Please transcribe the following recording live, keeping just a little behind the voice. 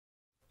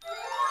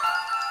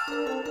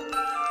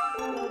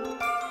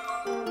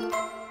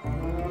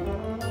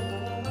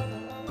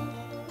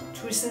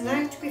'Twas the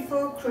night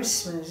before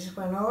Christmas,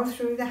 when all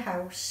through the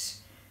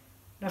house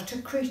not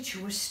a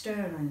creature was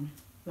stirring,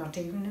 not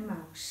even a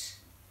mouse.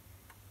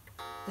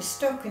 The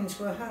stockings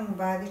were hung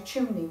by the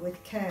chimney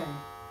with care,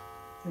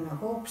 in the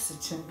hopes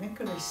that St.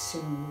 Nicholas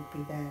soon would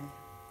be there.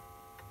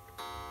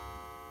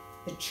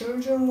 The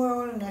children were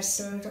all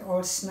nestled,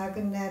 all snug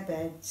in their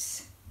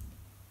beds,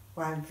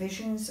 while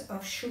visions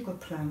of sugar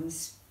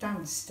plums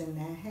danced in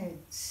their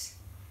heads.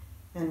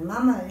 And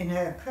Mamma in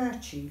her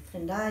kerchief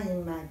and I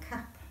in my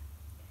cap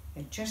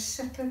had just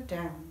settled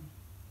down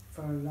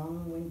for a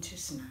long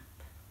winter's nap.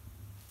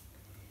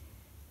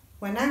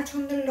 When out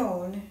on the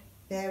lawn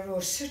there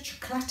rose such a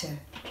clatter,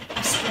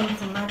 I sprung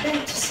from my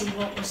bed to see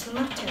what was the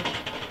matter.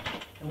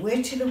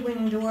 Away to the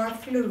window I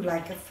flew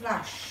like a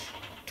flash,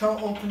 tore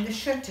open the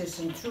shutters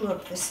and threw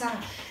up the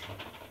sash.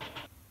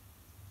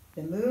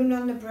 The moon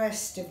on the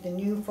breast of the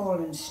new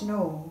fallen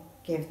snow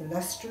gave the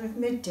lustre of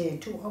midday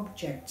to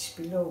objects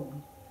below,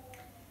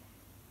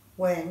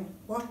 when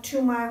what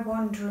to my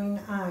wandering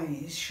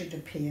eyes should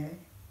appear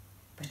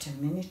but a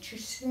miniature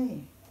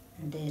sleigh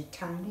and a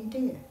tiny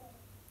deer,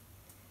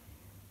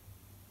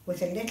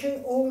 with a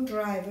little old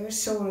driver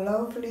so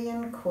lovely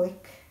and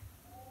quick.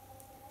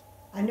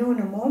 I knew in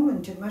a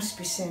moment it must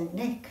be St.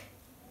 Nick.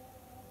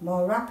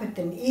 More rapid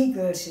than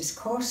eagles his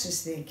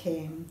coursers they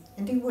came,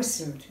 and he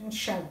whistled and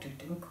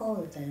shouted and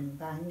called them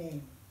by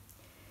name.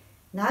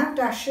 Now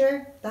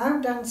Dasher,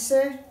 now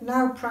Dancer,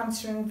 now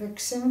Prancer and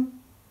Vixen,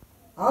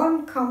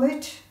 on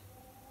Comet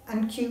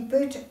and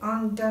Cupid,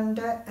 on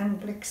Dunder and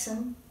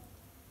Blixen,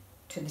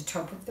 to the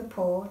top of the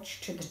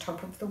porch, to the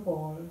top of the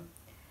wall.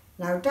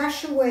 Now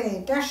dash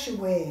away, dash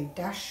away,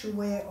 dash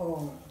away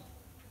all.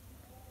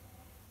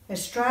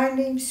 As dry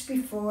leaves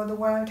before the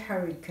wild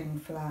hurricane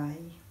fly,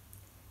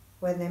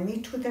 when they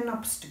meet with an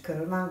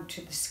obstacle mount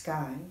to the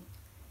sky,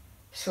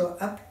 so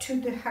up to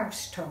the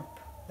housetop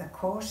the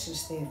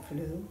coursers they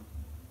flew,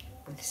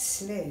 with a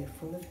sleigh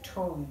full of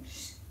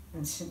toys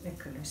and St.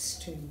 Nicholas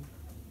too.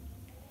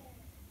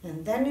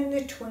 And then in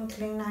the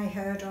twinkling I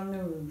heard on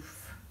the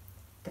roof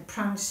the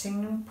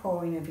prancing and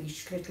pawing of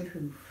each little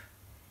hoof.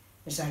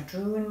 As I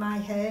drew in my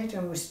head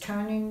and was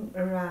turning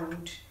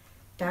around,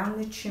 down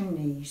the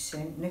chimney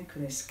St.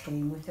 Nicholas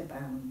came with a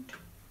bound.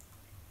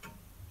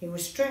 He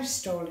was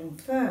dressed all in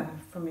fur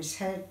from his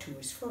head to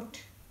his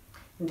foot,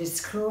 and his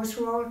clothes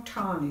were all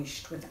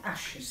tarnished with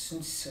ashes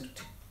and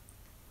soot.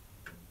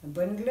 A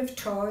bundle of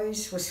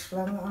toys was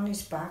flung on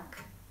his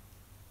back,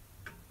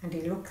 and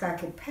he looked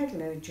like a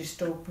peddler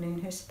just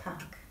opening his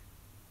pack.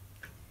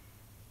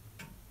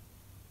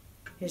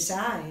 His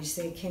eyes,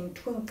 they came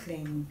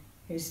twinkling,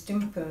 his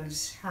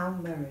dimples how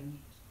merry.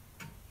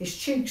 His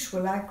cheeks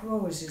were like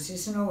roses,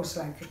 his nose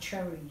like a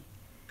cherry.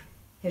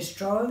 His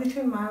droll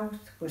little mouth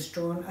was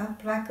drawn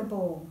up like a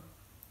bow,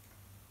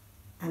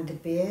 and the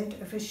beard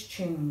of his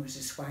chin was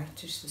as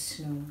white as the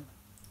snow.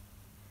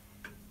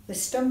 The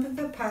stump of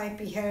a pipe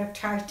he held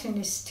tight in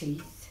his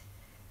teeth,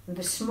 and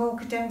the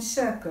smoke it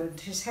encircled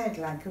his head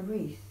like a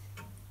wreath.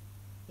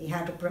 He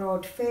had a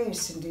broad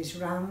face and his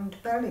round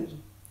belly,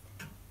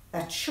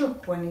 that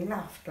shook when he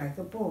laughed like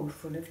a bowl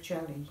full of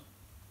jelly.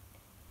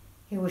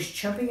 He was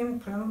chubby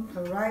and plump,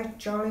 a right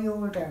jolly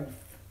old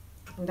elf,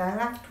 and I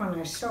laughed when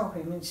I saw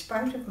him in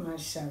spite of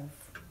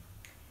myself.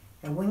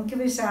 A wink of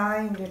his eye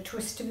and a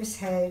twist of his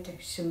head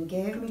soon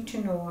gave me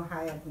to know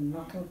I had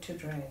nothing to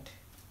dread.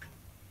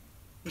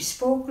 He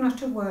spoke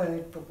not a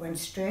word, but went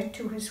straight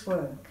to his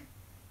work,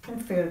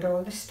 and filled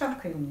all the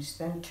stockings,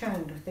 then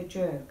turned with a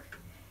jerk,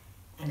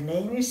 and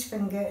laying his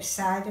finger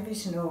aside of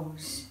his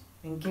nose,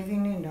 and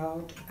giving a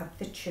nod up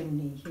the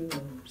chimney he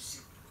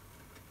rose.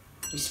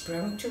 He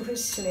sprung to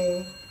his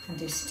sleigh, and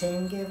his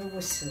tame gave a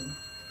whistle,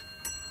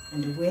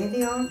 and away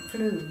they all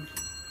flew,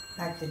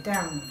 like the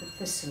down of a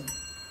thistle.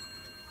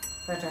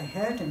 But I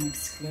heard him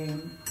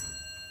exclaim,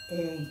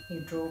 ere he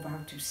drove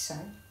out of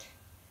sight,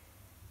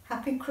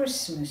 Happy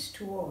Christmas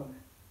to all,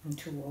 and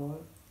to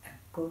all a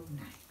good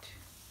night.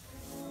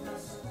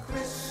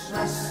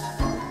 Christmas.